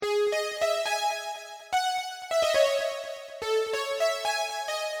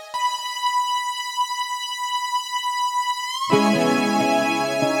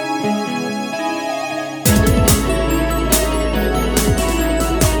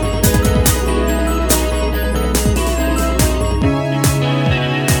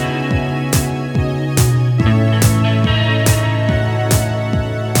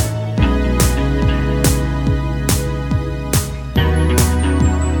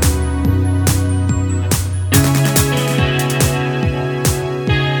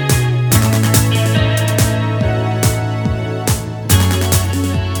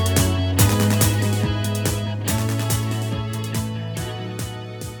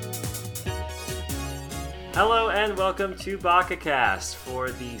Hello and welcome to BakaCast for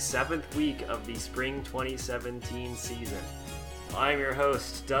the 7th week of the Spring 2017 season. I'm your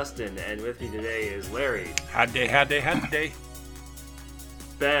host, Dustin, and with me today is Larry. Howdy.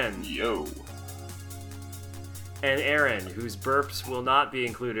 Ben. Yo. And Aaron, whose burps will not be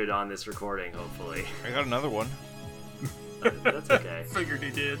included on this recording, hopefully. I got another one. That's okay. Figured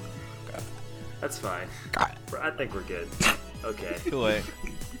he did. That's fine. God. I think we're good. Okay. Too late.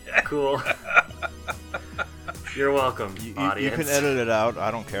 Cool. You're welcome, audience. You can edit it out.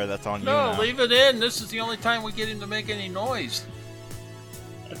 I don't care. That's on you No, now. leave it in. This is the only time we get him to make any noise.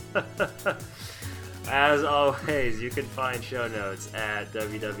 As always, you can find show notes at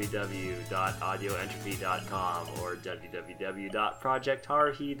www.audioentropy.com or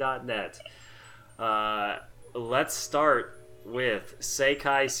www.projectharuhi.net. Let's start with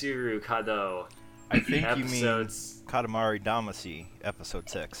Seikai Suru Kado. I think episodes... you mean Katamari Damacy, episode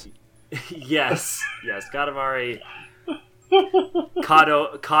 6. yes, Katamari...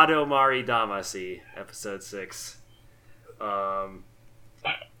 Kadomari Damacy, episode 6. On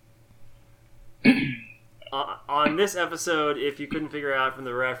this episode, if you couldn't figure out from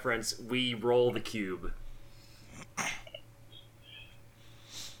the reference, we roll the cube.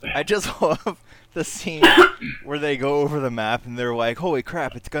 I just love the scene where they go over the map and they're like, "Holy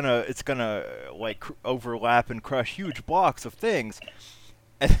crap! It's gonna like overlap and crush huge blocks of things,"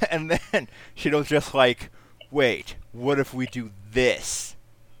 and then Shido's just like, "Wait, what if we do this?"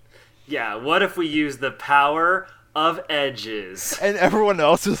 Yeah, what if we use the power of edges? And everyone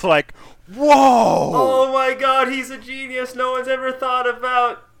else is like, "Whoa!" Oh my god, he's a genius! No one's ever thought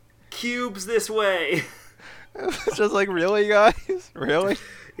about cubes this way. It's just like, really, guys? Really?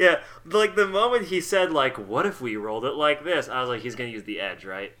 Yeah, like the moment he said, like, what if we rolled it like this? I was like, he's gonna use the edge,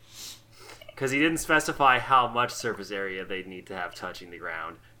 right? Because he didn't specify how much surface area they'd need to have touching the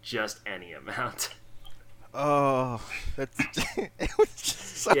ground. Just any amount. Oh, that's it was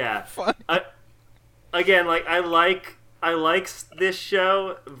just so funny. Again, like I like this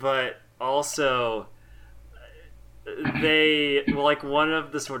show, but also they like one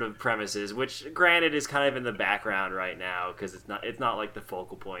of the sort of premises, which granted is kind of in the background right now because it's not like the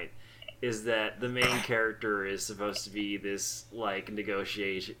focal point, is that the main character is supposed to be this like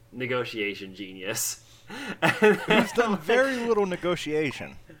negotiation genius. He's done very little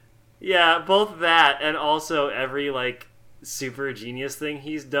negotiation. Yeah, both that and also every like super genius thing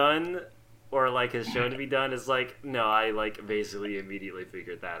he's done or like has shown to be done is like, no, I like basically immediately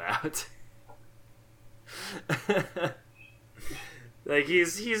figured that out. Like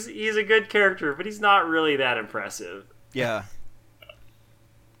he's a good character, but he's not really that impressive. Yeah.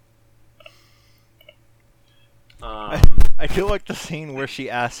 I feel like the scene where she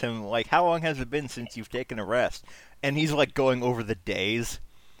asks him, like, how long has it been since you've taken a rest? And he's like going over the days.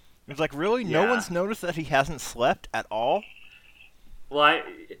 It's like, really? Yeah. No one's noticed that he hasn't slept at all? Well,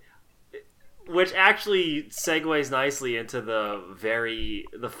 which actually segues nicely into the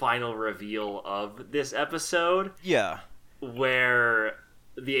final reveal of this episode. Yeah. Where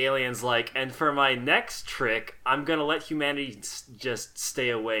the alien's like, and for my next trick, I'm gonna let humanity just stay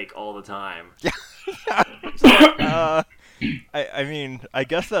awake all the time. I mean, I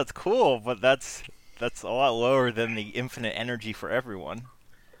guess that's cool, but that's a lot lower than the infinite energy for everyone.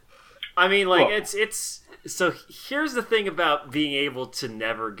 I mean, like, it's so here's the thing about being able to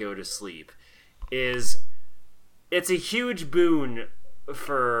never go to sleep is it's a huge boon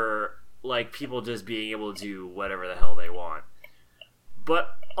for like people just being able to do whatever the hell they want.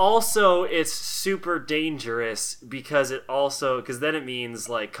 But also it's super dangerous because then it means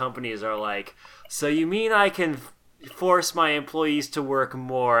like companies are like, so you mean I can force my employees to work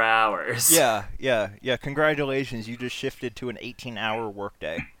more hours? Yeah. Congratulations, you just shifted to an 18-hour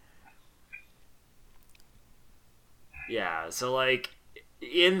workday. Yeah, so like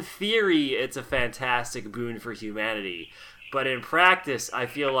in theory it's a fantastic boon for humanity. But in practice, I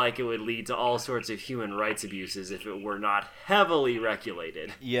feel like it would lead to all sorts of human rights abuses if it were not heavily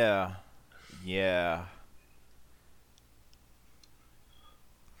regulated. Yeah.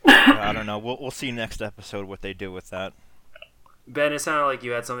 I don't know. We'll see next episode what they do with that. Ben, it sounded like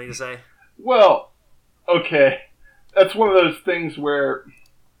you had something to say. Well, okay. That's one of those things where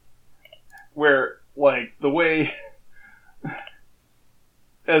like the way,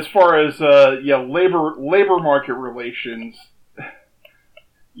 as far as labor market relations,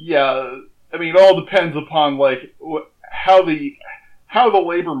 yeah, I mean it all depends upon like how the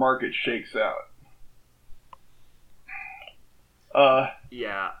labor market shakes out.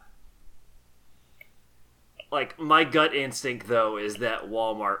 Yeah. Like, my gut instinct, though, is that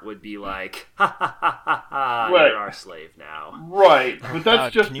Walmart would be like, ha ha ha ha ha, Right. you're our slave now. Right, but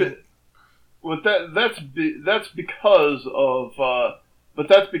that's just... But that's because of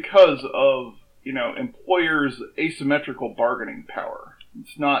employers' asymmetrical bargaining power.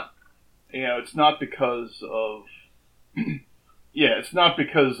 It's not it's not because of it's not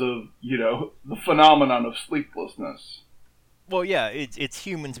because of the phenomenon of sleeplessness. Well, yeah, it's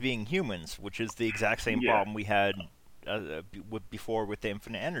humans being humans, which is the exact same problem we had before with the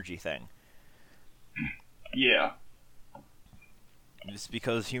infinite energy thing. Yeah. It's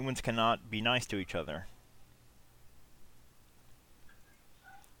because humans cannot be nice to each other.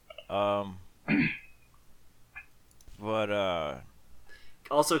 But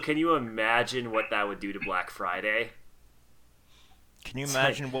also, can you imagine what that would do to Black Friday? Can you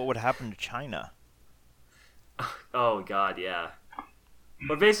imagine what would happen to China? Oh God, yeah.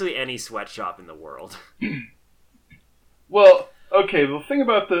 But basically any sweatshop in the world. Well, okay. The thing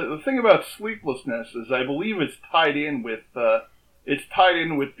about sleeplessness is, I believe it's tied in with the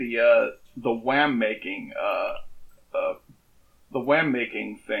wham making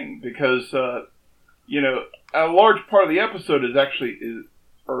thing, because a large part of the episode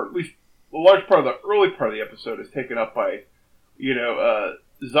or at least a large part of the early part of the episode is taken up by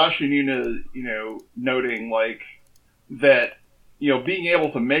Zasha Nuna, noting like that being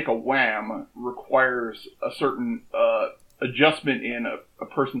able to make a wham requires a certain adjustment in a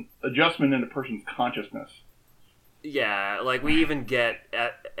person's consciousness. Yeah, like we even get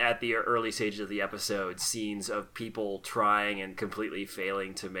at the early stages of the episode scenes of people trying and completely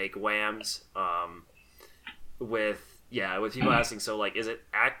failing to make whams. With people asking, so like,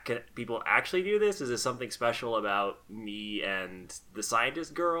 can people actually do this? Is this something special about me and the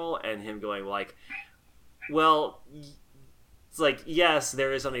scientist girl? And him going like, well, it's like, yes,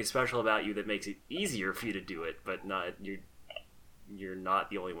 there is something special about you that makes it easier for you to do it, but you're not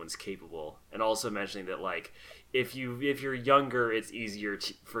the only ones capable. And also mentioning that like, if you're younger, it's easier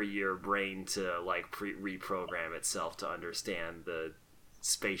for your brain to like reprogram itself to understand the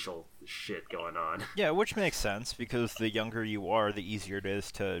spatial shit going on. Yeah, which makes sense, because the younger you are, the easier it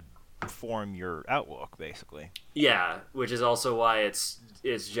is to form your outlook, basically. Yeah, which is also why it's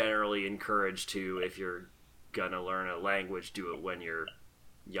generally encouraged to, if you're gonna learn a language, do it when you're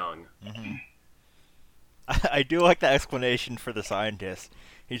young. Mm-hmm. I do like the explanation for the scientist.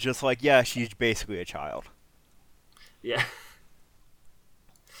 He's just like, yeah, she's basically a child. Yeah.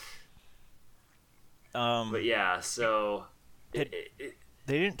 But yeah, so they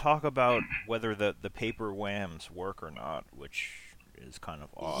didn't talk about whether the paper whams work or not, which is kind of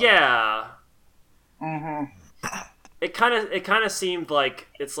odd. Yeah. Mm-hmm. It kind of seemed like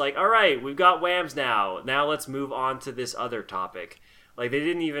it's like, all right, we've got whams now. Now let's move on to this other topic. Like they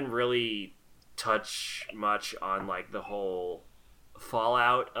didn't even really touch much on like the whole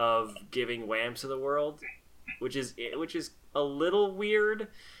fallout of giving whams to the world, which is a little weird,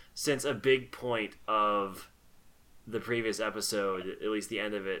 since a big point of the previous episode, at least the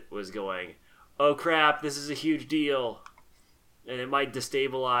end of it, was going, oh crap, this is a huge deal, and it might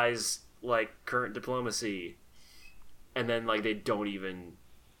destabilize like current diplomacy. And then like they don't even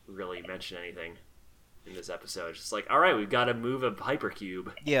really mention anything in this episode. It's just like, all right, we've got to move a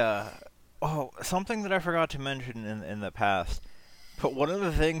hypercube. Yeah. Oh, something that I forgot to mention in the past, but one of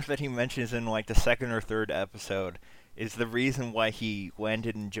the things that he mentions in like the second or third episode is the reason why he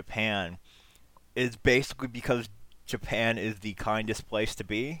landed in Japan is basically because Japan is the kindest place to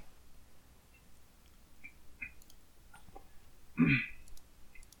be.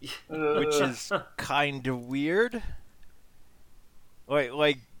 Which is kind of weird.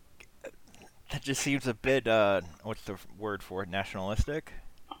 Like that just seems a bit, what's the word for it, nationalistic?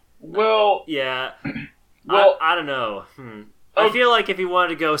 Well, yeah. Well, I don't know. I feel like if you wanted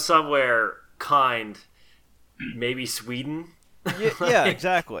to go somewhere kind, maybe Sweden. Yeah,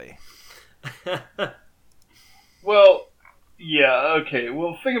 exactly. Well, yeah, okay.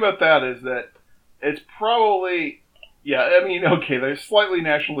 Well, the thing about that is that it's probably, yeah, I mean, okay, they're slightly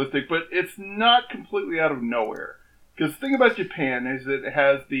nationalistic, but it's not completely out of nowhere. Because the thing about Japan is that it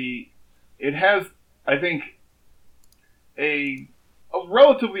has, I think, a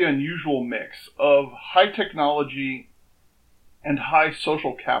relatively unusual mix of high technology and high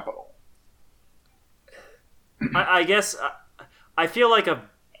social capital. I guess I feel like an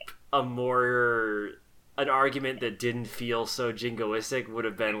argument that didn't feel so jingoistic would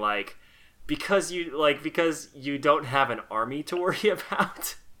have been like, because you don't have an army to worry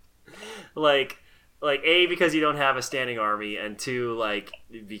about. like A, because you don't have a standing army, and 2, like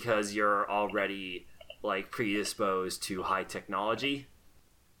because you're already like predisposed to high technology.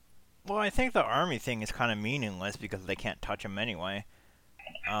 Well, I think the army thing is kind of meaningless because they can't touch them anyway.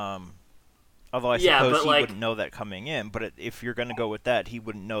 Although I Yeah, suppose but, he like- wouldn't know that coming in. But if you're going to go with that, he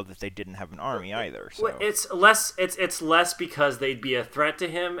wouldn't know that they didn't have an army either. So. Well, it's less because they'd be a threat to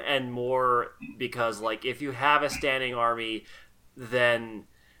him, and more because, like, if you have a standing army, then,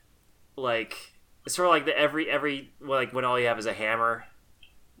 like, it's sort of like every like when all you have is a hammer,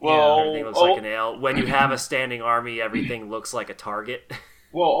 Well, everything looks like a nail. When you have a standing army, everything looks like a target.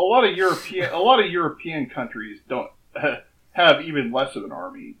 well, a lot of European countries don't have even less of an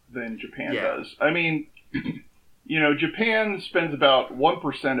army than Japan Yeah. does. I mean, Japan spends about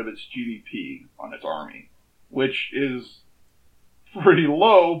 1% of its GDP on its army, which is pretty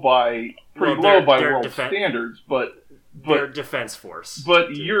low by Well, world their standards, but Their defense force. But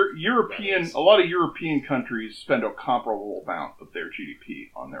that European, is. a lot of European countries spend a comparable amount of their GDP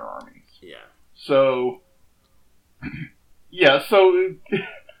on their armies. Yeah. So, yeah, so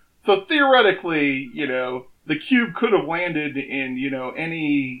theoretically, the cube could have landed in,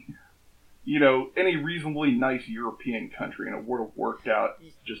 any reasonably nice European country, and it would have worked out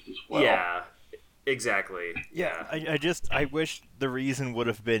just as well. Yeah. Exactly. Yeah, I wish the reason would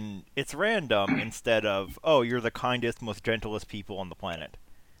have been it's random instead of, oh, you're the kindest, most gentlest people on the planet.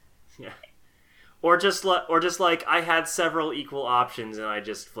 Yeah. Or just like I had several equal options and I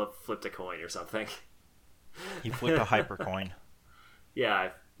just flipped a coin or something. You flipped a hypercoin.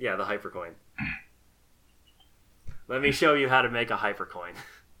 Yeah, the hypercoin. Let me show you how to make a hypercoin.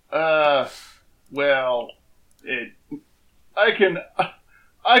 Well,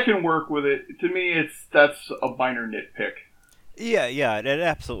 I can work with it. To me, that's a minor nitpick. Yeah, it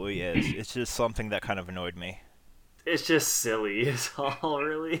absolutely is. It's just something that kind of annoyed me. It's just silly, is all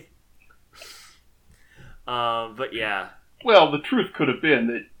really. But yeah. Well, the truth could have been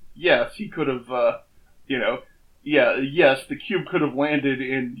that yes, he could have, yes, the cube could have landed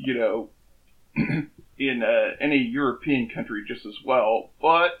in, in any European country just as well.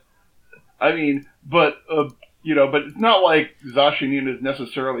 But but it's not like Zashinina is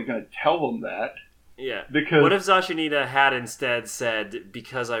necessarily going to tell them that. Yeah. Because what if Zashinida had instead said,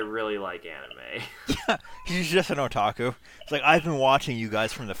 because I really like anime? Yeah, he's just an otaku. It's like, I've been watching you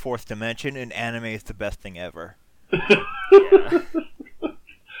guys from the fourth dimension, and anime is the best thing ever. Yeah.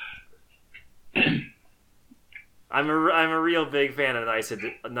 I'm a real big fan of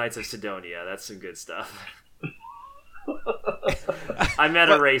Knights of Sidonia. That's some good stuff. I met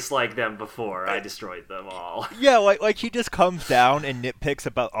a race like them before. I destroyed them all. Yeah, like he just comes down and nitpicks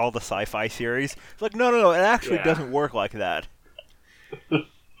about all the sci-fi series. It's like, no, it actually Yeah. doesn't work like that.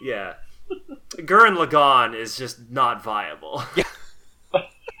 Yeah. Gurren Lagann is just not viable. Yeah.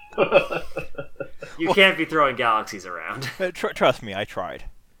 You can't be throwing galaxies around. Trust me, I tried.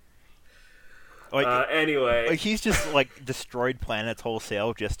 Like, Anyway. like he's just like destroyed planets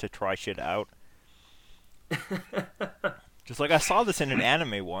wholesale just to try shit out. Just like I saw this in an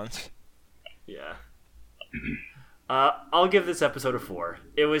anime once. Yeah. I'll give this episode a 4.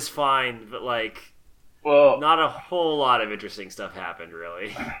 It was fine, but well, not a whole lot of interesting stuff happened,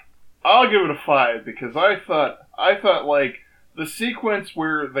 really. I'll give it a 5 because I thought like the sequence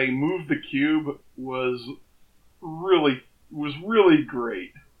where they moved the cube was really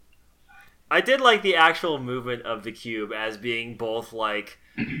great. I did like the actual movement of the cube as being both like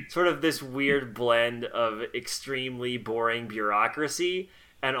sort of this weird blend of extremely boring bureaucracy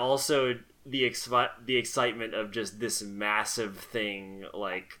and also the excitement of just this massive thing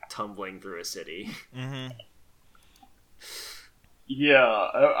like tumbling through a city. Mm-hmm. Yeah,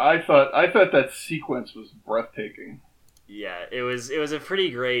 I thought that sequence was breathtaking. Yeah, it was a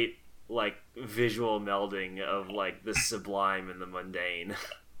pretty great like visual melding of like the sublime and the mundane.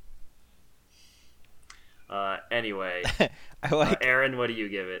 Anyway, I like Aaron, what do you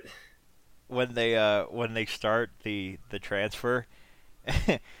give it? when they start the transfer,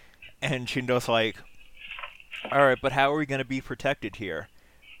 and Shindo's like, "All right, but how are we gonna be protected here?"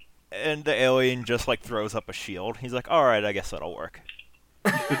 And the alien just like throws up a shield. He's like, "All right, I guess that'll work."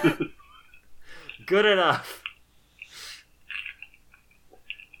 Good enough.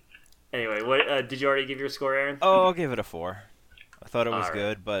 Anyway, what did you already give your score, Aaron? Oh, I'll give it a 4. I thought it was Alright.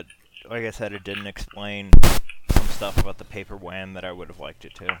 good, but like I said, it didn't explain some stuff about the paper wham that I would have liked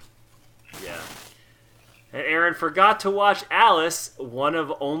it to. Yeah. And Aaron forgot to watch Alice, one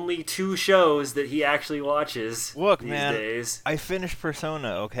of only 2 shows that he actually watches Look, these man, days. I finished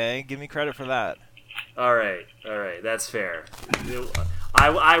Persona, okay? Give me credit for that. All right, that's fair.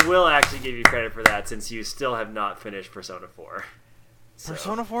 I will actually give you credit for that since you still have not finished Persona 4. So.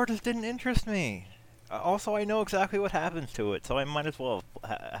 Persona 4 just didn't interest me. Also, I know exactly what happens to it, so I might as well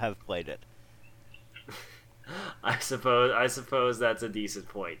have played it. I suppose that's a decent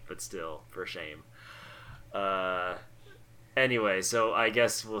point, but still, for shame. Anyway, so I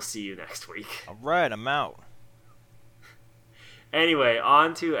guess we'll see you next week. All right, I'm out. Anyway,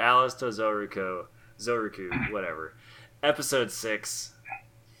 on to Alice to Zoruku, whatever. Episode 6.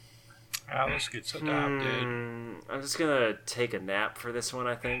 Alice gets adopted. I'm just gonna take a nap for this one,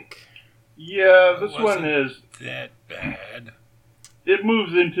 I think. Yeah, this one is... that bad. It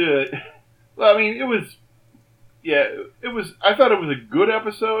moves into... Well, I mean, it was... Yeah, it was... I thought it was a good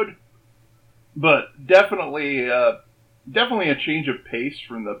episode, but definitely a change of pace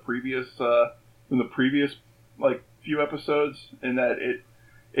from the previous like few episodes, in that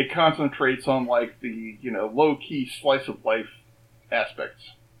it concentrates on like the low key slice of life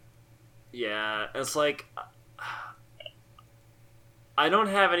aspects. Yeah, it's like I don't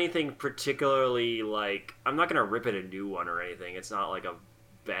have anything particularly like. I'm not gonna rip it a new one or anything. It's not like a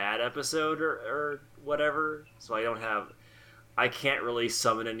bad episode or whatever. So I can't really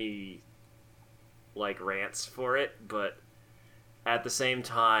summon any like rants for it. But at the same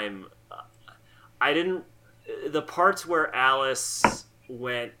time, the parts where Alice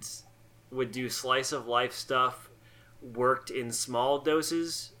would do slice of life stuff worked in small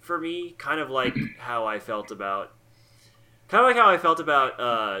doses for me, kind of like how I felt about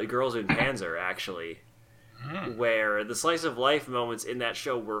Girls in Panzer, actually, where the slice of life moments in that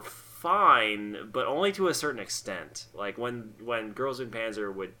show were fine, but only to a certain extent. Like when Girls in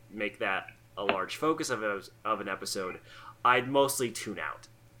Panzer would make that a large focus of an episode, I'd mostly tune out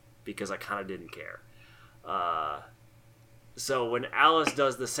because I kind of didn't care. So when Alice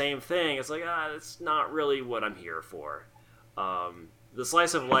does the same thing, it's like, it's not really what I'm here for. The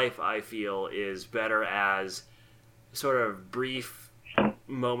slice of life, I feel, is better as sort of brief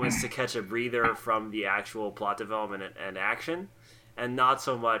moments to catch a breather from the actual plot development and action, and not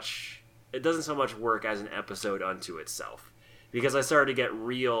so much... It doesn't so much work as an episode unto itself. Because I started to get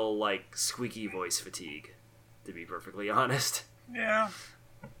real, like, squeaky voice fatigue, to be perfectly honest. Yeah.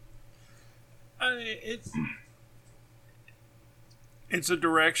 It's a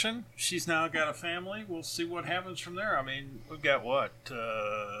direction. She's now got a family. We'll see what happens from there. I mean, we've got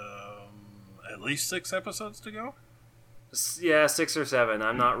at least 6 episodes to go? Yeah, 6 or 7.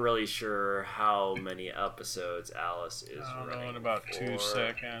 I'm not really sure how many episodes Alice is running in about for. 2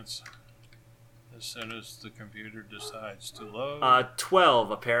 seconds. As soon as the computer decides to load.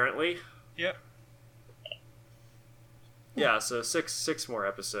 12, apparently. Yep. Yeah, so 6 more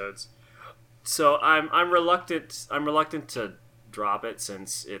episodes. So I'm reluctant to drop it,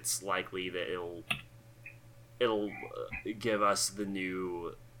 since it's likely that it'll give us the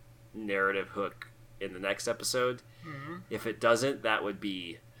new narrative hook in the next episode. Mm-hmm. If it doesn't, that would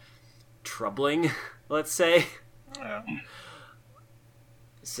be troubling, let's say. Yeah.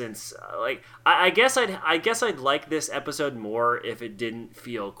 Since I guess I'd like this episode more if it didn't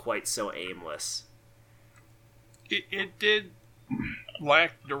feel quite so aimless. It did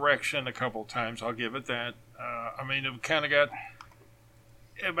lack direction a couple times, I'll give it that. I mean, it kind of got...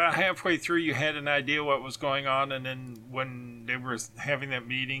 About halfway through, you had an idea what was going on, and then when they were having that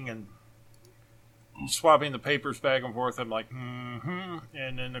meeting and swapping the papers back and forth, I'm like, mm-hmm.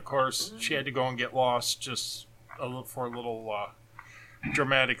 And then, of course, she had to go and get lost just for a little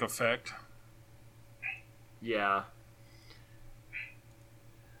dramatic effect. Yeah.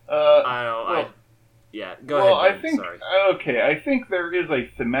 I don't know. Yeah, go well, ahead, Ben. Sorry. Okay, I think there is a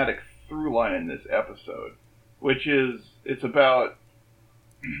thematic through line in this episode, which is it's about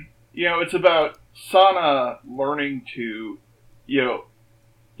Sana learning to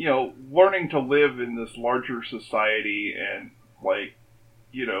learning to live in this larger society, and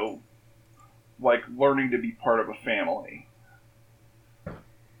learning to be part of a family.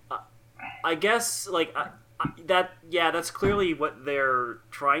 I guess that's clearly what they're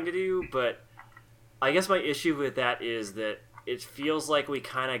trying to do, but I guess my issue with that is that it feels like we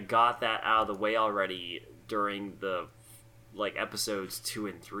kind of got that out of the way already during the episodes 2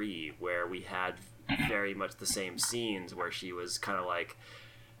 and 3, where we had very much the same scenes where she was kind of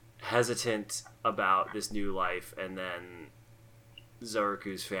hesitant about this new life, and then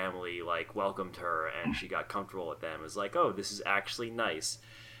Zoruku's family welcomed her and she got comfortable with them. It's like, oh, this is actually nice.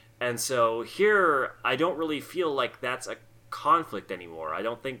 And so here, I don't really feel like that's a conflict anymore. I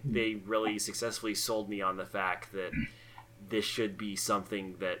don't think they really successfully sold me on the fact that this should be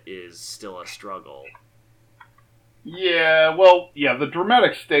something that is still a struggle. Yeah, well, yeah, the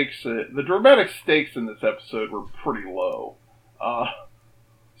dramatic stakes in this episode were pretty low.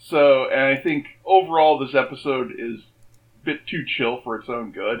 And I think overall this episode is a bit too chill for its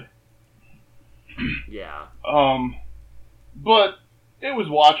own good. Yeah. But it was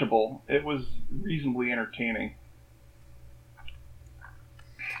watchable. It was reasonably entertaining.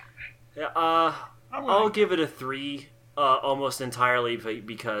 Yeah, I'll give it a 3. almost entirely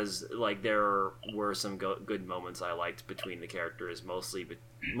because like there were some good moments I liked between the characters,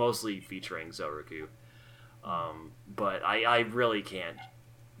 mostly featuring Zoroku. But I really can't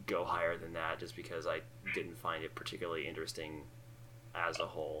go higher than that just because I didn't find it particularly interesting as a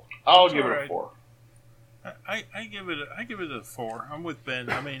whole. I'll give it Alright. a 4. I give it a 4. I'm with Ben.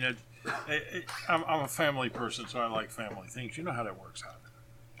 I mean, I'm a family person, so I like family things. You know how that works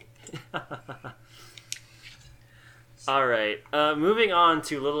out. All right, moving on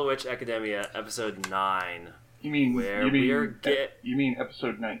to Little Witch Academia, episode 9. You mean you mean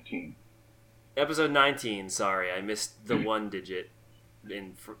episode 19? Episode 19. Sorry, I missed the one digit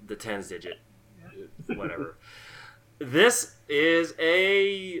in the tens digit. Whatever. This is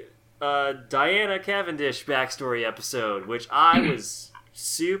a Diana Cavendish backstory episode, which I was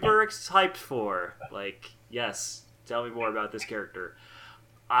super hyped for. Like, yes, tell me more about this character.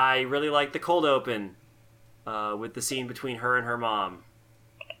 I really like the cold open with the scene between her and her mom,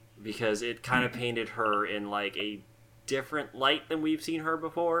 because it kind of painted her in like a different light than we've seen her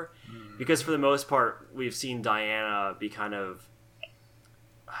before. Because for the most part, we've seen Diana be kind of,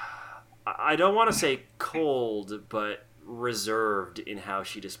 I don't want to say cold, but reserved in how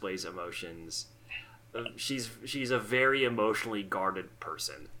she displays emotions. She's a very emotionally guarded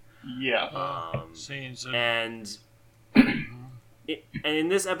person. Yeah. Scenes And in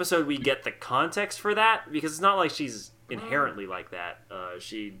this episode, we get the context for that, because it's not like she's inherently like that.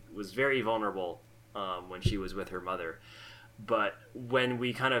 She was very vulnerable when she was with her mother. But when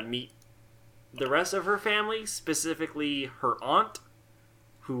we kind of meet the rest of her family, specifically her aunt,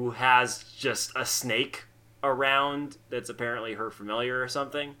 who has just a snake around that's apparently her familiar or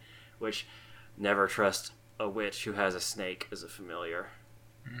something, which never trust a witch who has a snake as a familiar.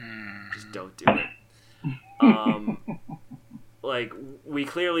 Just don't do it. Like, we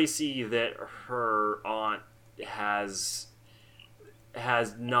clearly see that her aunt has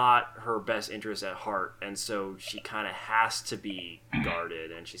not her best interest at heart, and so she kind of has to be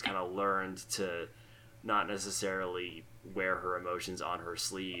guarded, and she's kind of learned to not necessarily wear her emotions on her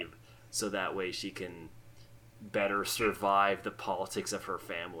sleeve, so that way she can better survive the politics of her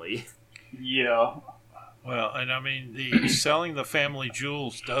family. Yeah. Well, and I mean, the selling the family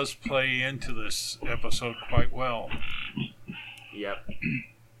jewels does play into this episode quite well. Yep.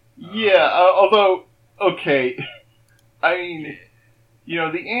 Yeah, although, okay, I mean, you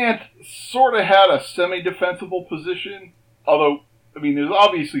know, the aunt sort of had a semi-defensible position, although, I mean, it was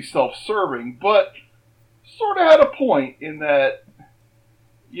obviously self-serving, but sort of had a point in that,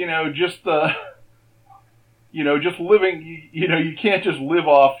 you know, just living, you can't just live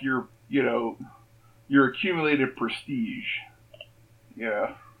off your accumulated prestige.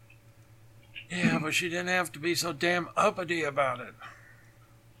 Yeah. Yeah, but she didn't have to be so damn uppity about it.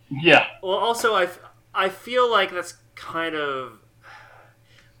 Yeah. Well, also, I feel like that's kind of...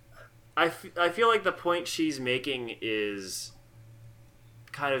 I feel like the point she's making is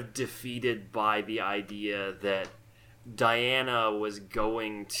kind of defeated by the idea that Diana was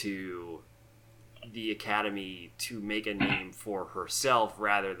going to the academy to make a name for herself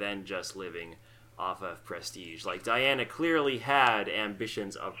rather than just living off of prestige. Like, Diana clearly had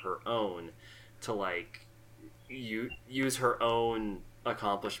ambitions of her own to, like, use her own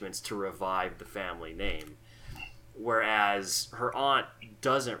accomplishments to revive the family name. Whereas her aunt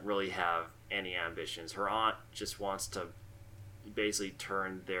doesn't really have any ambitions. Her aunt just wants to basically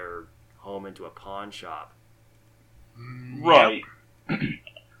turn their home into a pawn shop. Right.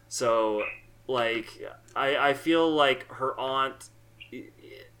 So, like, I feel like her aunt,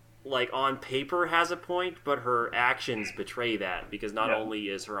 like, on paper has a point, but her actions betray that, because not only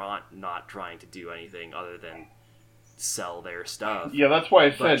is her aunt not trying to do anything other than sell their stuff. Yeah, that's why I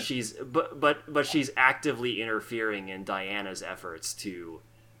But said she's actively interfering in Diana's efforts to,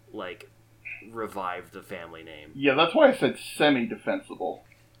 like, revive the family name. Yeah, that's why I said semi-defensible.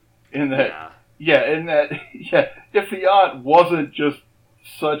 In that, Yeah. if the aunt wasn't just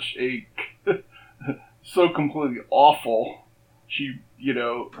such a so completely awful, she,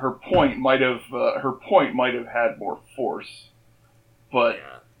 her point might have had more force. But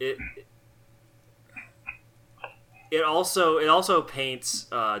yeah, it also paints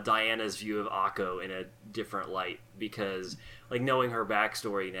Diana's view of Akko in a different light, because, like, knowing her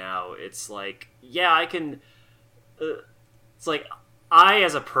backstory now, it's like, yeah, I can. It's like, I,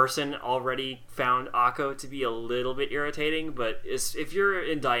 as a person, already found Akko to be a little bit irritating, but if you're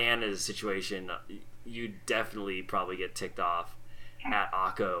in Diana's situation, you definitely probably get ticked off at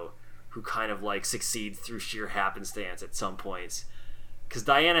Akko, who kind of, like, succeeds through sheer happenstance at some points. Because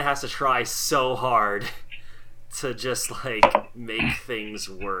Diana has to try so hard to just, like, make things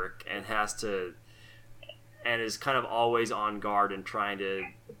work, and has to and is kind of always on guard and trying to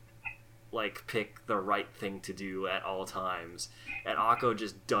like pick the right thing to do at all times, and Akko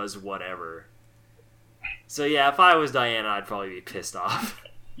just does whatever. So yeah, if I was Diana, I'd probably be pissed off.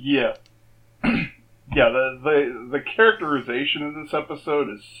 Yeah. Yeah, the characterization in this episode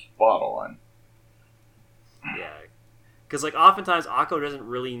is spot on. Yeah, because like oftentimes Akko doesn't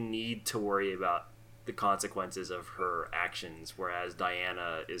really need to worry about the consequences of her actions, whereas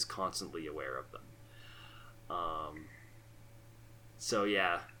Diana is constantly aware of them. So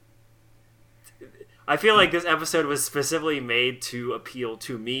yeah, I feel like this episode was specifically made to appeal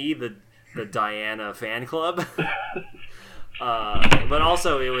to me, the Diana fan club. But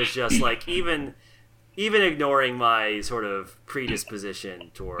also it was just like even ignoring my sort of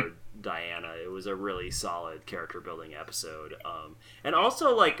predisposition toward Diana, it was a really solid character building episode, and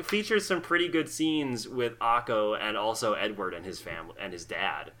also like featured some pretty good scenes with Akko and also Edward and his family and his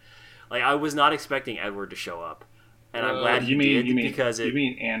dad. Like I was not expecting Edward to show up, and I'm glad he did because you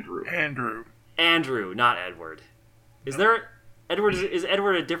mean Andrew. Andrew, not Edward. Is there Edward? Is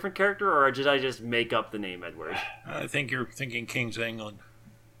Edward a different character, or did I just make up the name Edward? I think you're thinking King's England.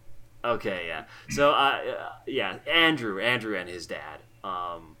 Okay, yeah. So, yeah, Andrew and his dad.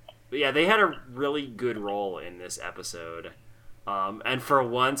 But yeah, they had a really good role in this episode, and for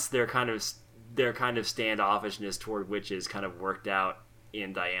once, their kind of standoffishness toward witches kind of worked out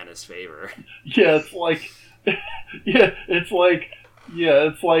in Diana's favor. Yeah, it's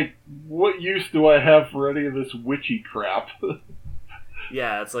like, what use do I have for any of this witchy crap?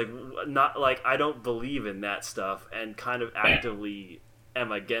 Yeah, it's like not like I don't believe in that stuff, and kind of actively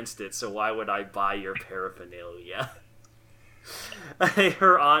am against it. So why would I buy your paraphernalia?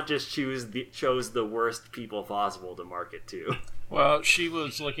 Her aunt just chose the worst people possible to market to. Well, she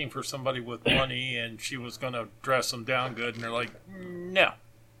was looking for somebody with money, and she was going to dress them down good, and they're like, no.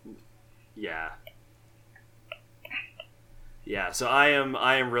 Yeah. Yeah, so I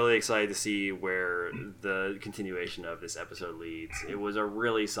am really excited to see where the continuation of this episode leads. It was a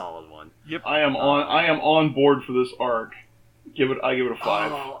really solid one. Yep. I am on board for this arc. I give it a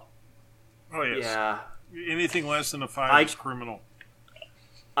 5. Oh yes. Yeah. Anything less than a 5 is criminal.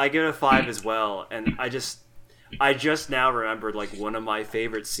 I give it a 5 as well, and I just now remembered like one of my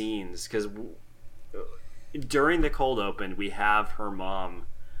favorite scenes, because during the cold open we have her mom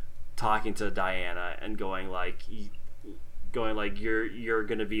talking to Diana and going like you're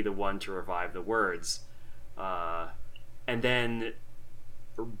gonna be the one to revive the words, and then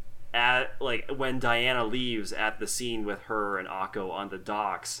when Diana leaves at the scene with her and Akko on the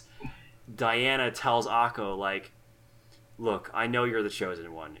docks, Diana tells Akko like, look, I know you're the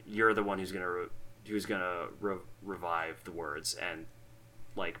chosen one. You're the one who's gonna revive the words and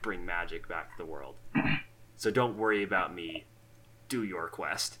like bring magic back to the world. So don't worry about me. Do your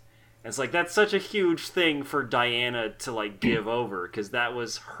quest. And it's like that's such a huge thing for Diana to like give over, because that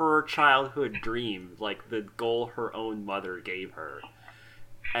was her childhood dream, like the goal her own mother gave her.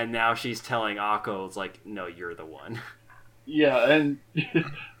 And now she's telling Akko, it's like, no, you're the one. Yeah, and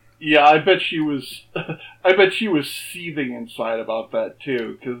yeah, I bet she was seething inside about that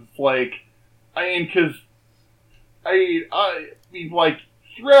too, because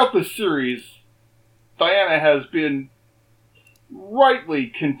throughout the series, Diana has been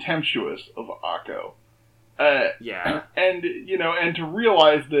rightly contemptuous of Akko. Yeah, and to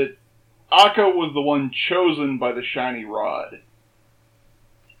realize that Akko was the one chosen by the shiny rod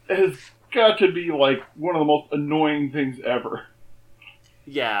has got to be like one of the most annoying things ever.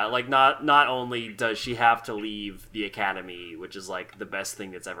 Yeah, like not only does she have to leave the academy, which is like the best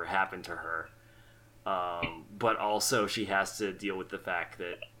thing that's ever happened to her, but also she has to deal with the fact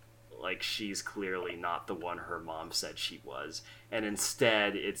that like she's clearly not the one her mom said she was, and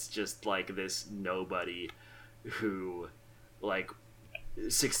instead it's just like this nobody who like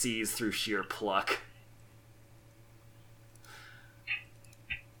succeeds through sheer pluck.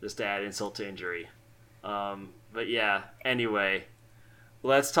 Just to add insult to injury. But yeah, anyway,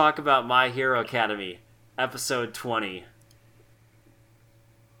 let's talk about My Hero Academy, episode 20.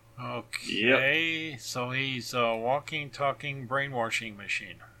 Okay, yep. So he's a walking, talking brainwashing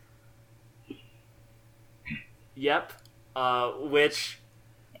machine. Yep. Which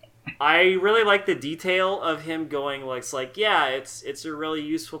I really like the detail of him going like, it's like, yeah, it's a really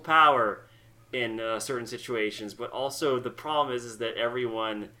useful power in certain situations, but also the problem is that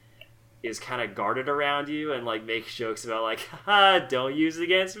everyone is kind of guarded around you and like makes jokes about like, haha, don't use it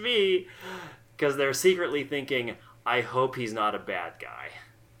against me, because they're secretly thinking, I hope he's not a bad guy.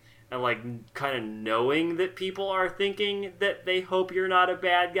 And like kind of knowing that people are thinking that they hope you're not a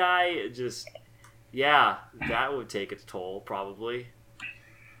bad guy, it just, yeah, that would take its toll probably.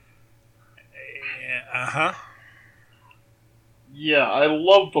 Uh-huh. Yeah, I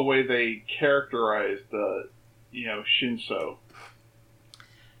love the way they characterized, Shinso.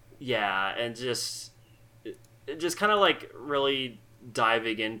 Yeah, and just kind of like really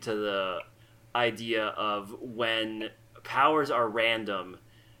diving into the idea of when powers are random,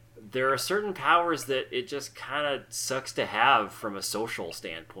 there are certain powers that it just kind of sucks to have from a social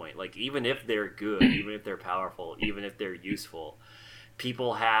standpoint. Like, even if they're good, even if they're powerful, even if they're useful,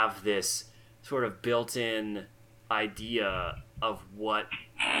 people have this sort of built-in idea of what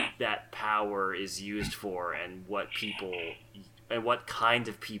that power is used for and what kind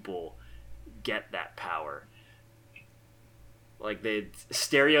of people get that power. Like, the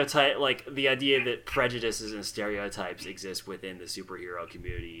stereotype, like the idea that prejudices and stereotypes exist within the superhero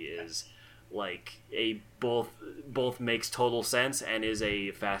community is like both makes total sense and is a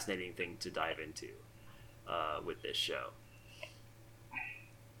fascinating thing to dive into with this show.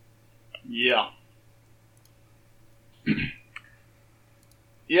 Yeah.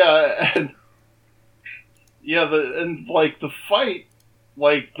 Yeah, and the fight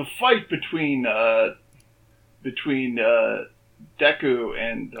between Deku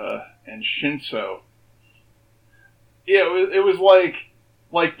and Shinso. Yeah, it was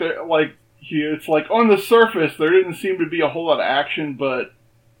it's like on the surface there didn't seem to be a whole lot of action, but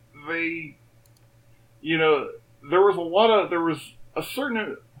there was a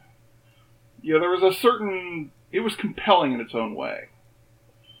certain it was compelling in its own way.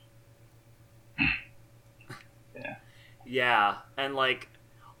 Yeah, and like,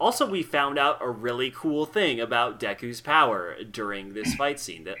 also we found out a really cool thing about Deku's power during this fight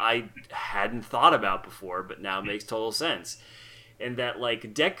scene that I hadn't thought about before, but now makes total sense. And that,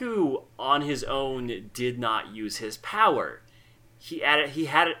 like, Deku on his own did not use his power. He had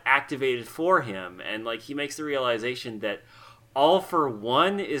it activated for him, and like, he makes the realization that All for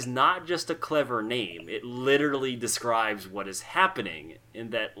One is not just a clever name. It literally describes what is happening, in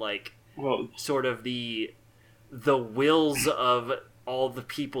that, like, sort of the wills of all the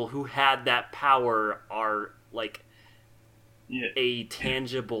people who had that power are like a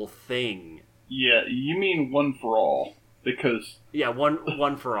tangible thing. Yeah, you mean One for All, because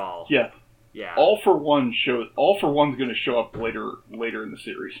one for all. Yeah. All for One's going to show up later in the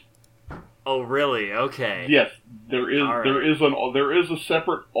series. Oh, really? Okay. Yes, there is right. there is a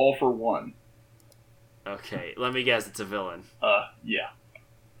separate All for One. Okay, let me guess, it's a villain. Yeah.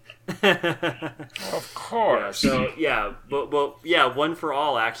 Of course. But One for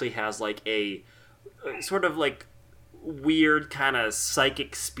All actually has like a sort of like weird kind of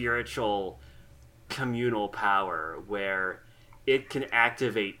psychic spiritual communal power where it can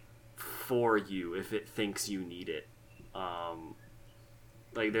activate for you if it thinks you need it.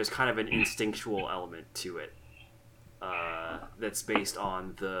 Like, there's kind of an instinctual element to it that's based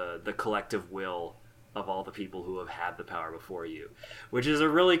on the collective will of all the people who have had the power before you, which is a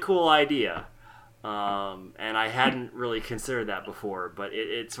really cool idea. And I hadn't really considered that before, but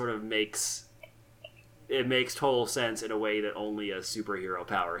it sort of makes total sense in a way that only a superhero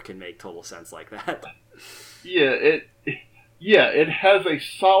power can make total sense like that. Yeah, it has a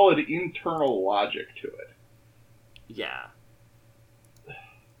solid internal logic to it. Yeah.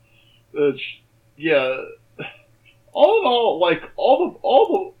 All in all,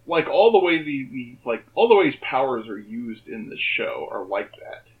 all the way his powers are used in the show are like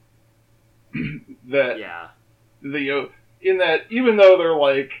that. In that, even though they're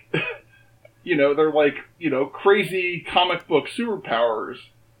like, crazy comic book superpowers,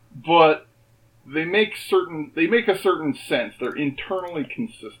 but they make a certain sense. They're internally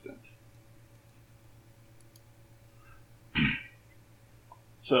consistent.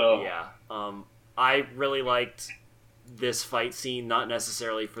 So yeah, I really liked this fight scene, not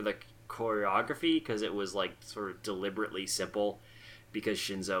necessarily for the choreography, because it was like sort of deliberately simple, because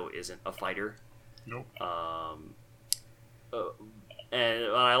Shinzo isn't a fighter. Nope. And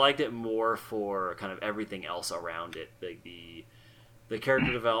I liked it more for kind of everything else around it, like the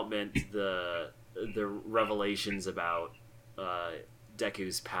character development, the revelations about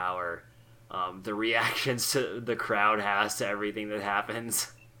Deku's power, the reactions the crowd has to everything that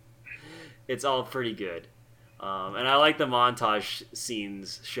happens. It's all pretty good. And I like the montage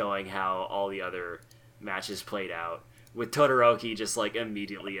scenes showing how all the other matches played out, with Todoroki just like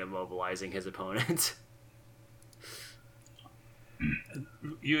immediately immobilizing his opponent.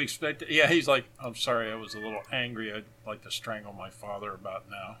 You expect... Yeah, he's like, I'm sorry, I was a little angry. I'd like to strangle my father about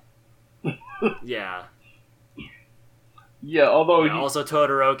now. Yeah. Yeah, although... Also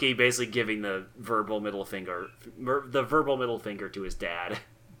Todoroki basically giving the verbal middle finger to his dad.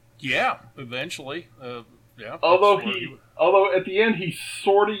 Yeah, eventually. Yeah. Although at the end he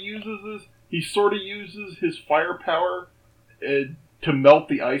sort of uses he sort of uses his firepower to melt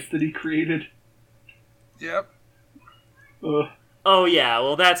the ice that he created. Yep. Oh yeah,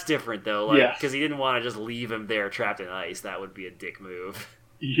 well that's different though, like Yeah. because he didn't want to just leave him there trapped in ice. That would be a dick move.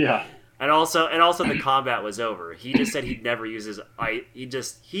 Yeah. And also the combat was over. He just said he'd never use his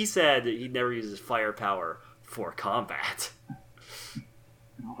he said that he'd never use his firepower for combat.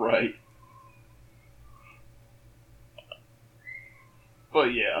 Right.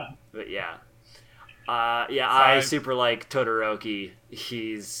 But yeah. But yeah. I 5. super like Todoroki.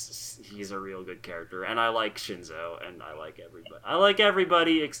 He's a real good character, and I like Shinzo, and I like everybody. I like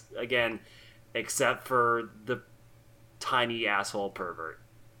everybody except for the tiny asshole pervert.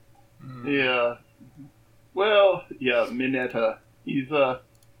 Yeah. Well, yeah, Mineta. He's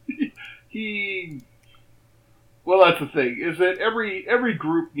he. Well, that's the thing. Is that every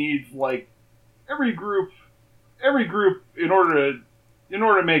group needs like every group in order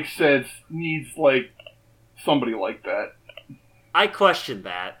to make sense needs like somebody like that. I question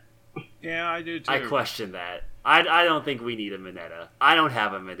that. Yeah, I do too. I question that. I don't think we need a Mineta. I don't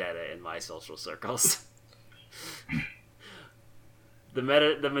have a Mineta in my social circles. The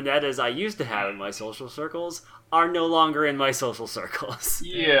Minetas I used to have in my social circles are no longer in my social circles.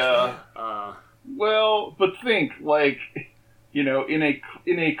 Yeah. Well, but think like, in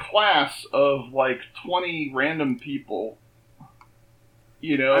a class of like 20 random people.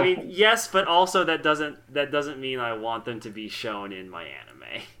 I mean, yes, but also that doesn't mean I want them to be shown in my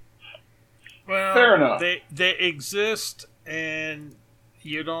anime. Well, fair enough. They exist, and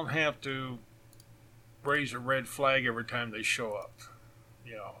you don't have to raise a red flag every time they show up.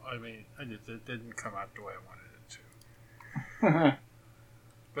 I mean, it didn't come out the way I wanted it to.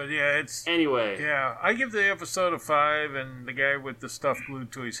 But yeah, it's anyway. Yeah, I give the episode a 5, and the guy with the stuff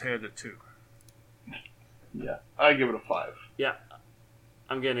glued to his head a 2. Yeah, I give it a 5. Yeah,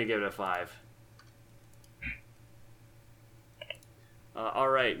 I'm gonna give it a 5. All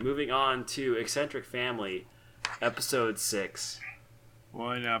right, moving on to Eccentric Family, episode 6.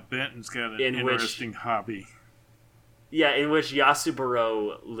 Boy, now Benton's got an In which- interesting hobby. Yeah, in which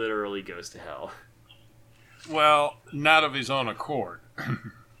Yasubaro literally goes to hell. Well, not of his own accord.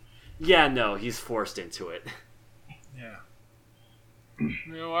 Yeah, no, he's forced into it. Yeah.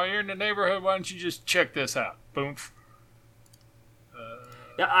 While you're in the neighborhood, why don't you just check this out? Boom.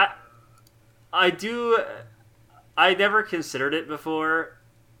 Yeah, I never considered it before,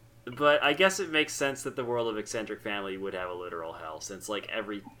 but I guess it makes sense that the world of Eccentric Family would have a literal hell, since like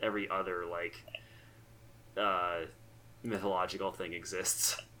every other like mythological thing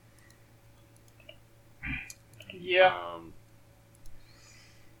exists. Yeah.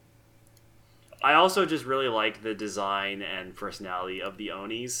 I also just really like the design and personality of the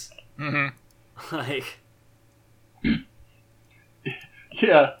Onis. Mm-hmm. Like,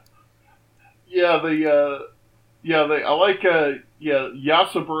 Yeah. I like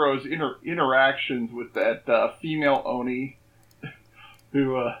Yasubaro's interactions with that female Oni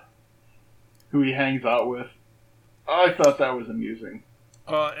who he hangs out with. I thought that was amusing.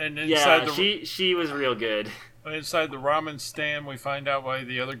 And inside she was real good. inside the ramen stand, we find out why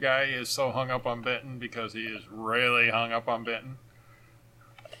the other guy is so hung up on Benton, because he is really hung up on Benton.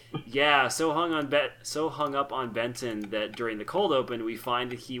 Yeah, so hung up on Benton that during the cold open we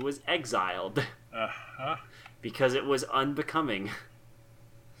find that he was exiled Uh-huh. because it was unbecoming.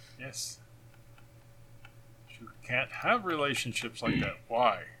 Yes. You can't have relationships like that.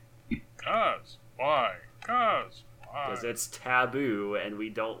 Why? Why? Because it's taboo and we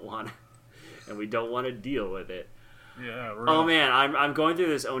don't want to deal with it. Yeah. Really. Oh man, I'm going through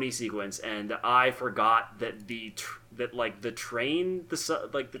this Oni sequence and I forgot that the train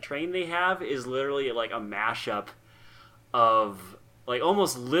they have is literally like a mashup of like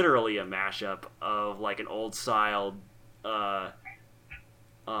almost literally a mashup of like an old style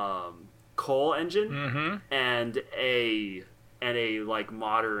coal engine Mm-hmm. and a like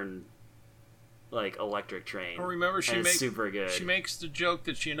modern like electric train. Oh, remember it's super good. She makes the joke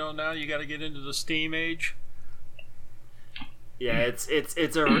that now you got to get into the steam age. Yeah, it's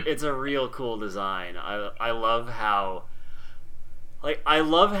a real cool design. I love how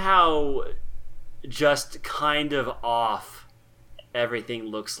just kind of off everything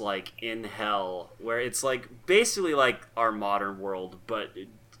looks like in Hell, where it's like basically like our modern world, but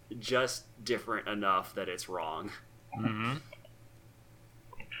just different enough that it's wrong. Mm-hmm.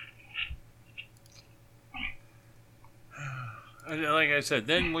 Like I said,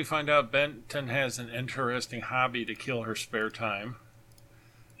 then we find out Benton has an interesting hobby to kill her spare time.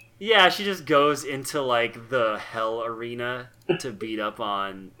 Yeah, she just goes into like the Hell arena to beat up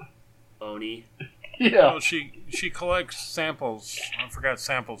on Oni. Yeah. Well, she collects samples. I forgot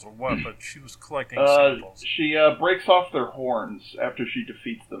samples of what, but she was collecting samples. She breaks off their horns after she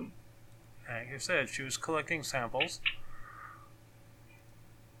defeats them. Like I said, she was collecting samples.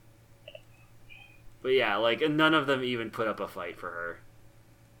 But yeah, like none of them even put up a fight for her.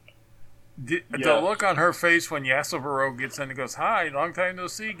 The look on her face when Yasubaro gets in and goes, "Hi, long time no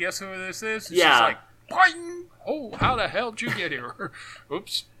see. Guess who this is?" And Yeah. she's like, "Boing! Oh, how the hell did you get here?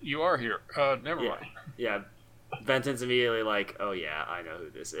 Oops, you are here. Never mind." Yeah. Benton's immediately like, "Oh yeah, I know who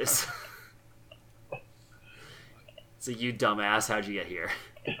this is." So you dumbass, how'd you get here?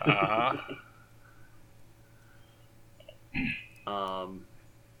 Uh-huh.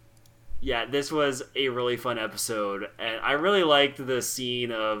 Yeah, this was a really fun episode, and I really liked the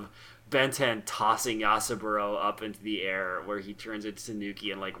scene of Benten tossing Yasubaro up into the air, where he turns into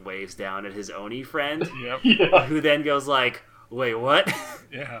Tanuki and like waves down at his Oni friend, Yep. Yeah. who then goes like, "Wait, what?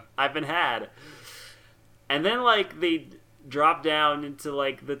 Yeah. I've been had." And then like they drop down into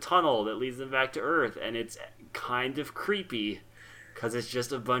like the tunnel that leads them back to Earth, and it's kind of creepy because it's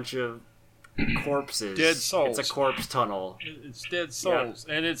just a bunch of corpses. Dead souls. It's a corpse tunnel. It's dead souls.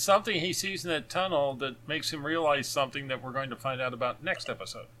 And it's something he sees in that tunnel that makes him realize something that we're going to find out about next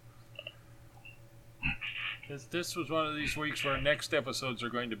episode. Because this was one of these weeks where next episodes are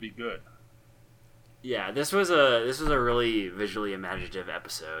going to be good. Yeah, this was a really visually imaginative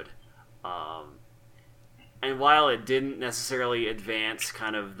episode. And while it didn't necessarily advance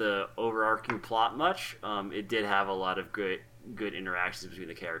kind of the overarching plot much, it did have a lot of good interactions between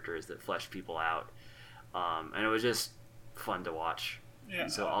the characters that fleshed people out. And it was just fun to watch. Yeah.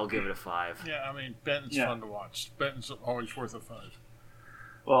 So I'll give it a 5. Yeah, I mean, Benton's fun to watch. Benton's always worth a 5.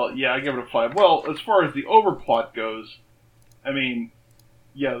 Well, yeah, I give it a 5. Well, as far as the overplot goes, I mean,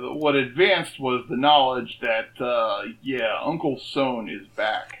 yeah, what advanced was the knowledge that, Uncle Son is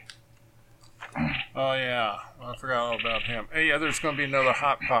back. Oh, yeah. I forgot all about him. Hey, yeah, there's going to be another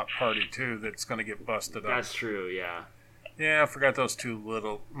hot pot party, too, that's going to get busted up. That's true, yeah. Yeah, I forgot those two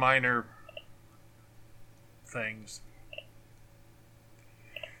little minor things.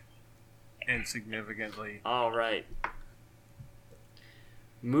 Insignificantly. All right.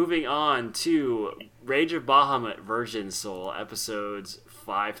 Moving on to Rage of Bahamut Virgin Soul, episodes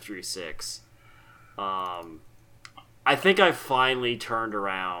 5 through 6. I think I finally turned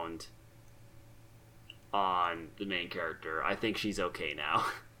around on the main character. I think she's okay now.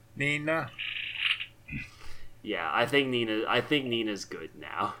 Nina? Yeah, I think Nina's good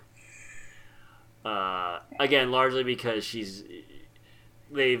now. Again, largely because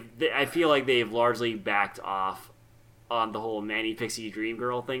I feel like they've largely backed off on the whole Manny Pixie Dream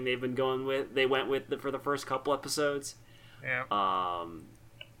Girl thing they've been going with. They went with for the first couple episodes. Yeah.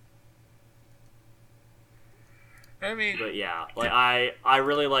 I mean, but yeah, like I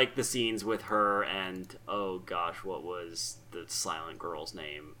really like the scenes with her and oh gosh, what was the silent girl's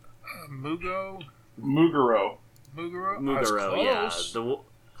name? Muguro? Muguro. Muguro, yeah.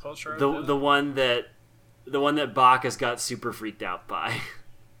 Closer The one that Bacchus got super freaked out by.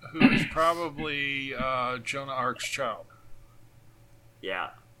 Who is probably Jonah Ark's child.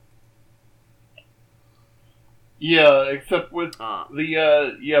 Yeah. Yeah, except with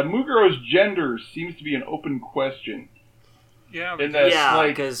Muguro's gender seems to be an open question. Yeah,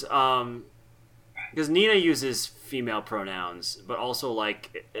 because Nina uses female pronouns, but also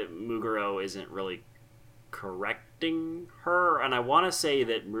like Muguro isn't really correcting her, and I want to say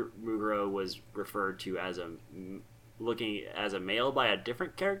that Muguro was referred to as looking as a male by a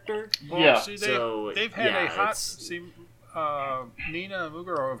different character. Well, yeah. See, they've had a hot. See, Nina and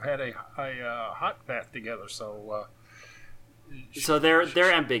Muguro have had a hot bath together, so. So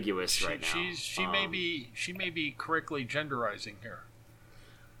they're ambiguous right now. She may be correctly genderizing here.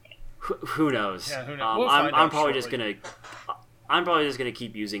 Who knows? Yeah, who knows? I'm probably just gonna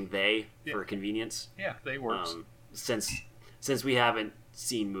keep using they for convenience. Yeah, they works. Since we haven't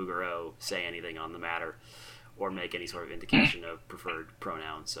seen Muguro say anything on the matter or make any sort of indication of preferred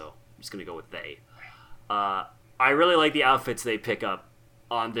pronoun, so I'm just gonna go with they. I really like the outfits they pick up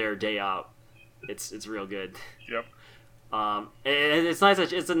on their day out. It's real good. Yep. And it's nice.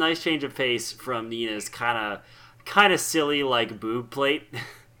 It's a nice change of pace from Nina's kind of silly like boob plate.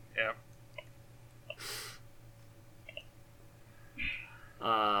 Yep.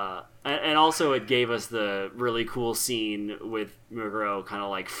 And also it gave us the really cool scene with Muguro kind of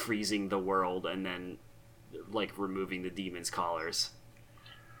like freezing the world and then like removing the demon's collars.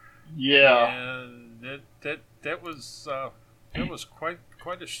 Yeah. That was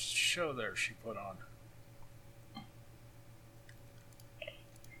quite a show there she put on.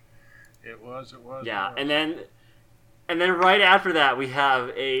 It was. Yeah, and then right after that we have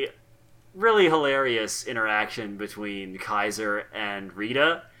a really hilarious interaction between Kaiser and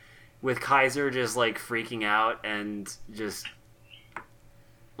Rita, with Kaiser just like freaking out and just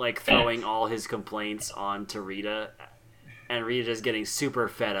like throwing all his complaints onto Rita, and Rita just getting super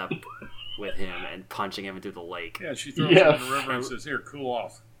fed up with him and punching him into the lake. Yeah, she throws him in the river and says, "Here, cool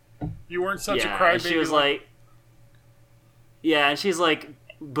off. You weren't such a crybaby." And she was like, and she's like,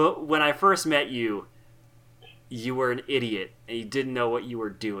 "But when I first met you, you were an idiot and you didn't know what you were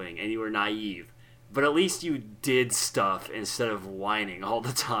doing and you were naive. But at least you did stuff instead of whining all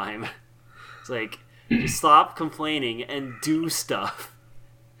the time. It's like, just stop complaining and do stuff."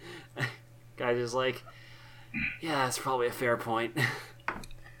 Guy's just like, yeah, that's probably a fair point.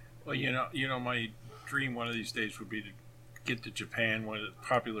 Well, you know, my dream one of these days would be to get to Japan with a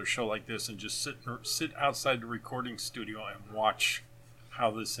popular show like this and just sit outside the recording studio and watch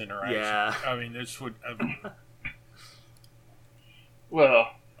how this interaction. Yeah. I mean, this would.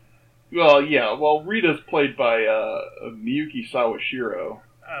 Well, yeah. Well, Rita's played by Miyuki Sawashiro.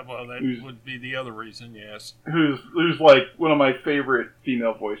 Well, that would be the other reason, yes. Who's like one of my favorite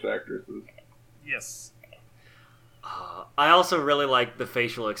female voice actresses. Yes. I also really like the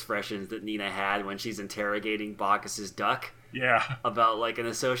facial expressions that Nina had when she's interrogating Bacchus's duck. Yeah. About like an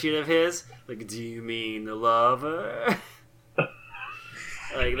associate of his. Like, do you mean the lover?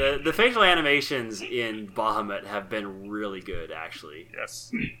 Like the facial animations in Bahamut have been really good, actually.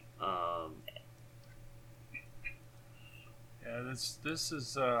 Yes. Yeah, this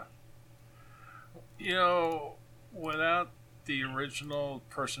is without the original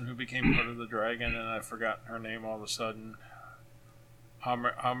person who became part of the dragon, and I've forgotten her name all of a sudden,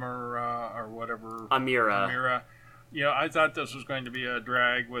 or whatever. Amira. You know, I thought this was going to be a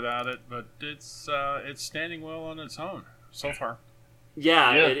drag without it, but it's standing well on its own so far.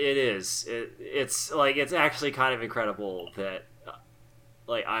 Yeah. It is. It's like, it's actually kind of incredible that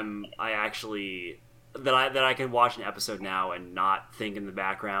like I can watch an episode now and not think in the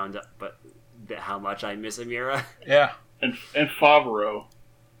background, but how much I miss Amira. Yeah. And Favreau.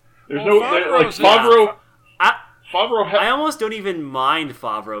 There's Favreau's Favreau. I almost don't even mind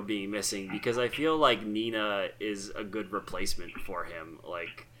Favreau being missing because I feel like Nina is a good replacement for him.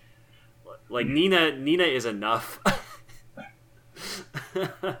 Like Nina is enough.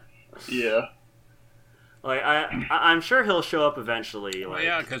 Yeah. Like I'm sure he'll show up eventually. Well,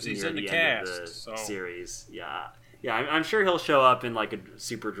 yeah, because he's in the cast. Series. Yeah. I'm sure he'll show up in like a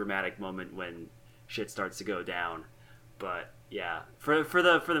super dramatic moment when shit starts to go down. But yeah, for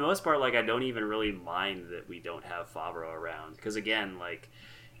the most part, like I don't even really mind that we don't have Favreau around because again, like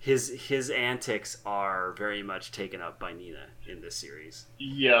his antics are very much taken up by Nina in this series.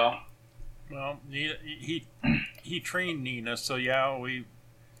 Yeah. Well, Nina, he trained Nina, so yeah, we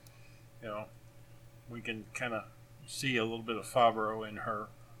can kind of see a little bit of Favreau in her.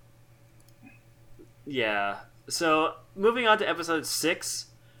 Yeah. So moving on to episode 6,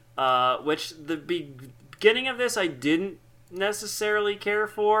 which the beginning of this I didn't necessarily care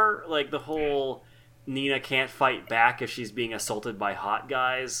for, like the whole Nina can't fight back if she's being assaulted by hot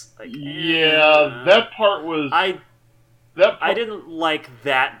guys. Like, that part was. I didn't like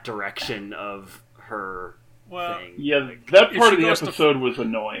that direction of her thing. Yeah, that part of the episode was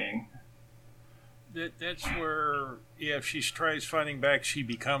annoying. That's where, if she tries fighting back, she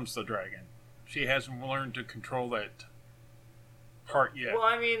becomes the dragon. She hasn't learned to control that part yet. Well,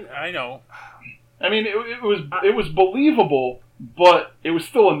 I mean, I know. I mean, it was believable, but it was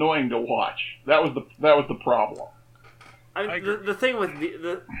still annoying to watch. That was the problem. The thing with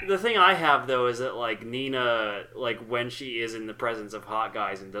the thing I have though is that like Nina, like when she is in the presence of hot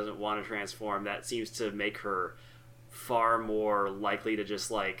guys and doesn't want to transform, that seems to make her far more likely to just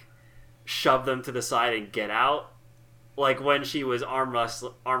like shove them to the side and get out. Like when she was arm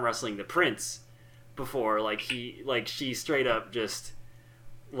wrestling the prince before, she straight up just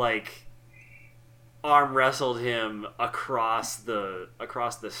like arm wrestled him across the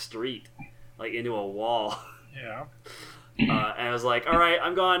street, like into a wall. Yeah. And I was like, all right,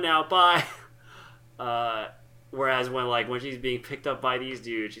 I'm gone now, bye. Whereas when she's being picked up by these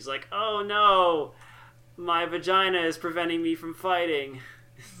dudes, she's like, oh no, my vagina is preventing me from fighting.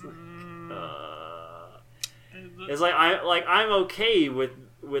 It's like I'm okay with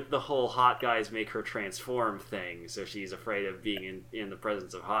the whole hot guys make her transform thing, so she's afraid of being in the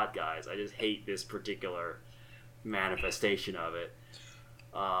presence of hot guys. I just hate this particular manifestation of it.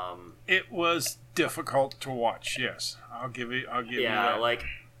 It was difficult to watch. Yes, I'll give you that. Yeah, like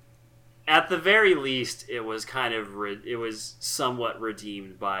at the very least, it was kind of it was somewhat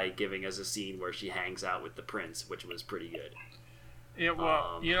redeemed by giving us a scene where she hangs out with the prince, which was pretty good. Yeah,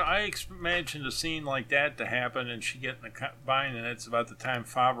 well, I imagined a scene like that to happen, and she get in the bind, and it's about the time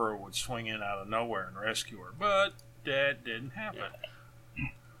Favreau would swing in out of nowhere and rescue her. But that didn't happen. Yeah.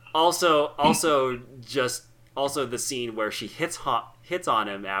 Also, the scene where she hits on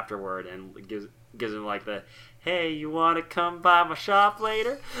him afterward and gives him like the, "Hey, you want to come by my shop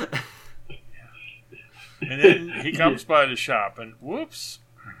later?" And then he comes by the shop, and whoops.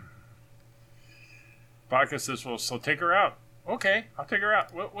 Bacchus says, "Well, so take her out." Okay, I'll take her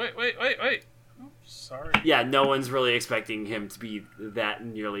out. Wait. Oops, sorry. Yeah, no one's really expecting him to be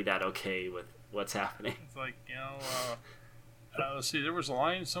nearly that okay with what's happening. It's like, let's see, there was a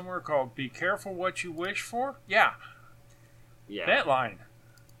line somewhere called, "Be careful what you wish for." Yeah. That line.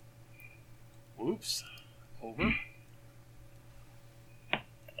 Oops. Over.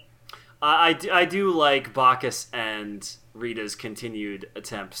 I do like Bacchus and Rita's continued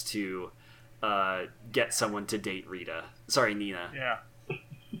attempts to get someone to date Rita. Sorry, Nina. Yeah.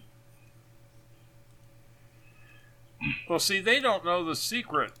 Well, see, they don't know the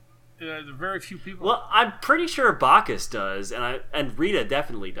secret. Very few people. Well, I'm pretty sure Bacchus does, and Rita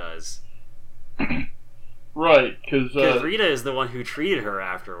definitely does. Right, because Rita is the one who treated her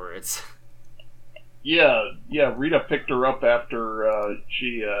afterwards. Yeah, Rita picked her up after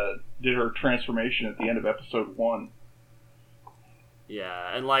she did her transformation at the end of episode 1.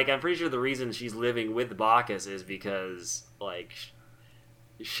 Yeah, and I'm pretty sure the reason she's living with Bacchus is because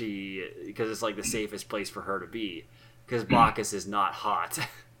because it's the safest place for her to be, because Bacchus is not hot,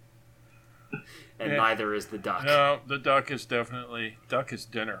 and neither is the duck. No, the duck is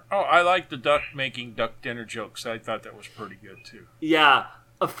dinner. Oh, I like the duck making duck dinner jokes. I thought that was pretty good too. Yeah,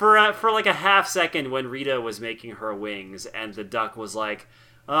 for a half second when Rita was making her wings, and the duck was like,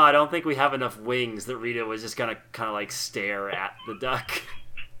 "Oh, I don't think we have enough wings," that Rita was just gonna kind of stare at the duck.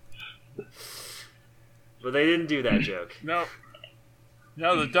 But they didn't do that joke. No,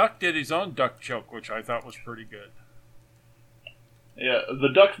 the duck did his own duck joke, which I thought was pretty good. Yeah, the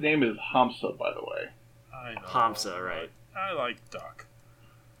duck's name is Hamsa, by the way. I know. Hamsa, right. I like duck.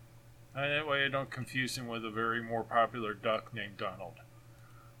 And that way I don't confuse him with a very more popular duck named Donald.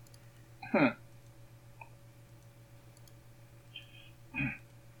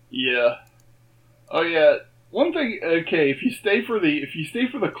 Yeah. Oh yeah. One thing. Okay, if you stay for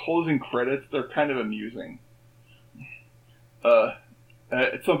the closing credits, they're kind of amusing.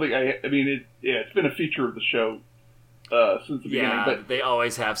 It's something it's been a feature of the show since the beginning. Yeah, but they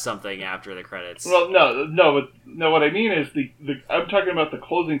always have something after the credits. Well, no. What I mean is I'm talking about the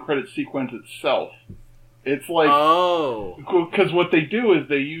closing credit sequence itself. It's because what they do is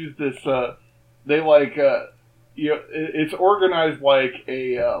they use this. It's organized like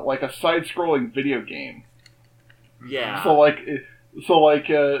a side-scrolling video game. Yeah. So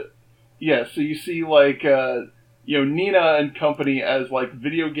you see Nina and company as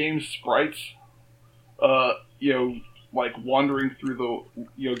video game sprites, wandering through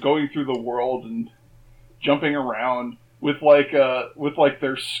going through the world and jumping around with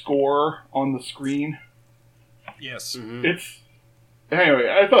their score on the screen. Yes. Mm-hmm.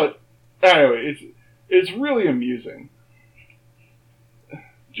 It's really amusing.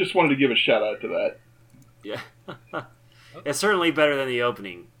 Just wanted to give a shout out to that. Yeah. It's certainly better than the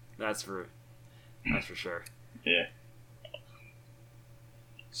opening. That's for sure. Yeah.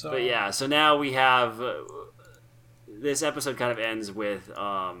 So now we have this episode kind of ends with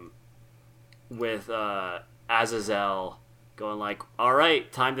Azazel going "All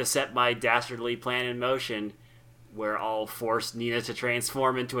right, time to set my dastardly plan in motion," where I'll force Nina to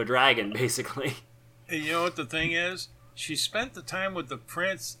transform into a dragon, basically. And you know what the thing is? She spent the time with the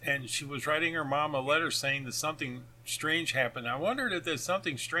prince, and she was writing her mom a letter saying that something strange happened. I wondered if there's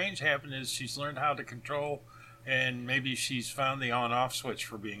something strange happened is she's learned how to control, and maybe she's found the on-off switch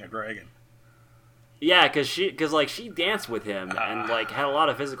for being a dragon. Yeah, because she danced with him and had a lot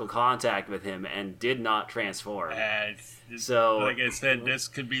of physical contact with him and did not transform. So, like I said, this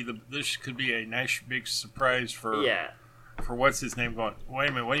could be a nice big surprise for what's his name going. Wait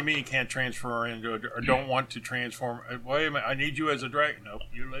a minute, what do you mean you can't transform into or don't want to transform? Wait a minute, I need you as a dragon. Nope,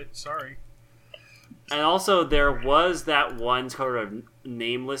 sorry. And also, there was that one sort of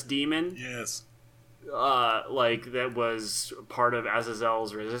nameless demon. Yes. That was part of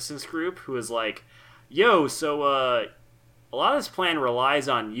Azazel's resistance group, who was like, "Yo, so a lot of this plan relies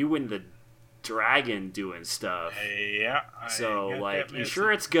on you and the dragon doing stuff. Yeah. So you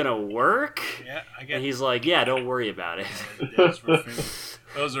sure it's gonna work?" Yeah, I get. And he's like, "Yeah, don't worry about it."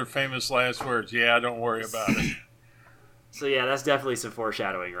 Those are famous last words. Yeah, don't worry about it. So yeah, that's definitely some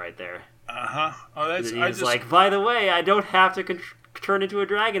foreshadowing right there. Oh, that's. He's like, "By the way, I don't have to turn into a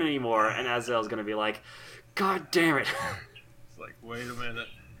dragon anymore," and Azazel's gonna be like, "God damn it!" It's like, Wait a minute.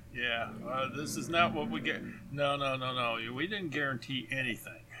 Yeah, this is not what we get. No. We didn't guarantee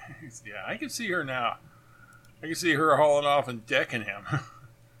anything. Yeah, I can see her now. I can see her hauling off and decking him.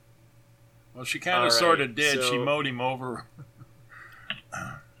 Well, she kind of sort of did. She mowed him over.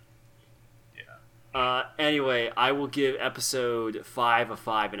 Anyway, I will give episode 5 a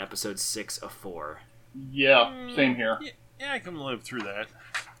 5 and episode 6 a 4. Yeah, same here. Yeah, I can live through that.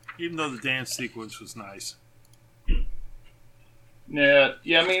 Even though the dance sequence was nice. Yeah.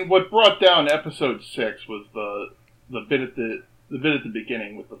 I mean, what brought down episode 6 was the bit at the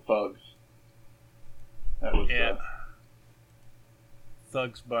beginning with the thugs. That was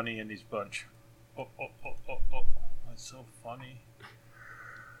Thugs, Bunny, and his bunch. Oh! That's so funny.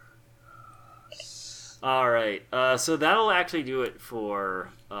 All right, so that'll actually do it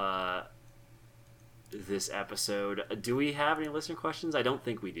for this episode. Do we have any listener questions? I don't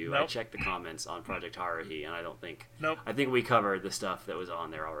think we do. Nope. I checked the comments on Project Haruhi, and I don't think. Nope. I think we covered the stuff that was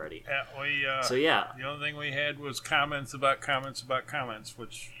on there already. Yeah, So yeah. The only thing we had was comments about comments,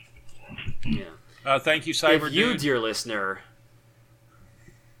 which. Yeah. Thank you, Cyber If you, Dude. dear listener.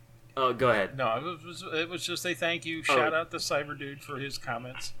 Oh, go ahead. No, it was just a thank you. Shout out to Cyber Dude for his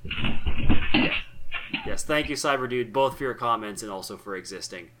comments. Yes, thank you, Cyber Dude, both for your comments and also for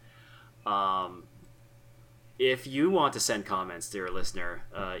existing. If you want to send comments, dear listener,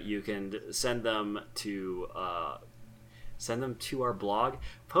 you can send them to our blog.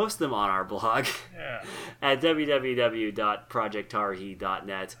 Post them on our blog at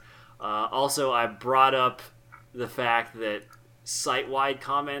www.projecttarhi.net. Also, I brought up the fact that site-wide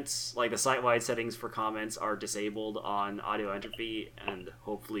comments, like the site-wide settings for comments, are disabled on Audio Entropy, and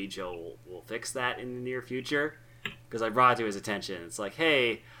hopefully Joe will fix that in the near future, because I brought it to his attention. It's like,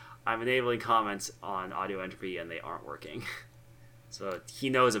 hey, I'm enabling comments on Audio Entropy and they aren't working. So he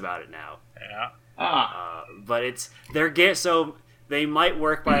knows about it now. Yeah. But so they might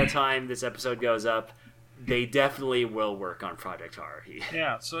work by the time this episode goes up. They definitely will work on Project Haruhi.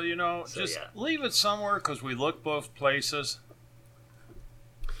 Yeah, so leave it somewhere, because we look both places.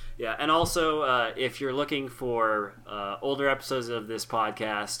 Yeah, and also, if you're looking for older episodes of this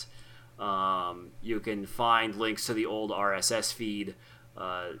podcast, you can find links to the old RSS feed,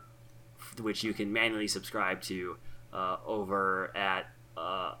 which you can manually subscribe to over at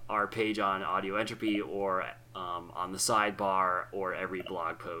our page on Audio Entropy, or on the sidebar, or every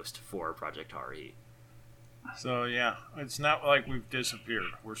blog post for Project Haruhi. So, yeah, it's not like we've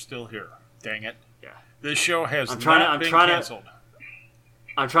disappeared. We're still here. Dang it. Yeah. This show has not been canceled.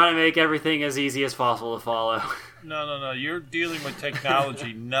 I'm trying to make everything as easy as possible to follow. No. You're dealing with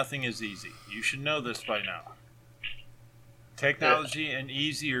technology. Nothing is easy. You should know this by now. Technology and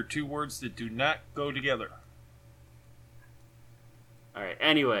easy are two words that do not go together. All right.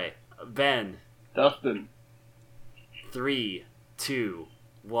 Anyway, Ben. Dustin. 3, 2,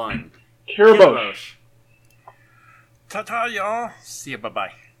 1. Kirabosh. Ta-ta, y'all. See ya.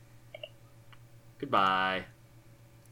 Bye-bye. Goodbye.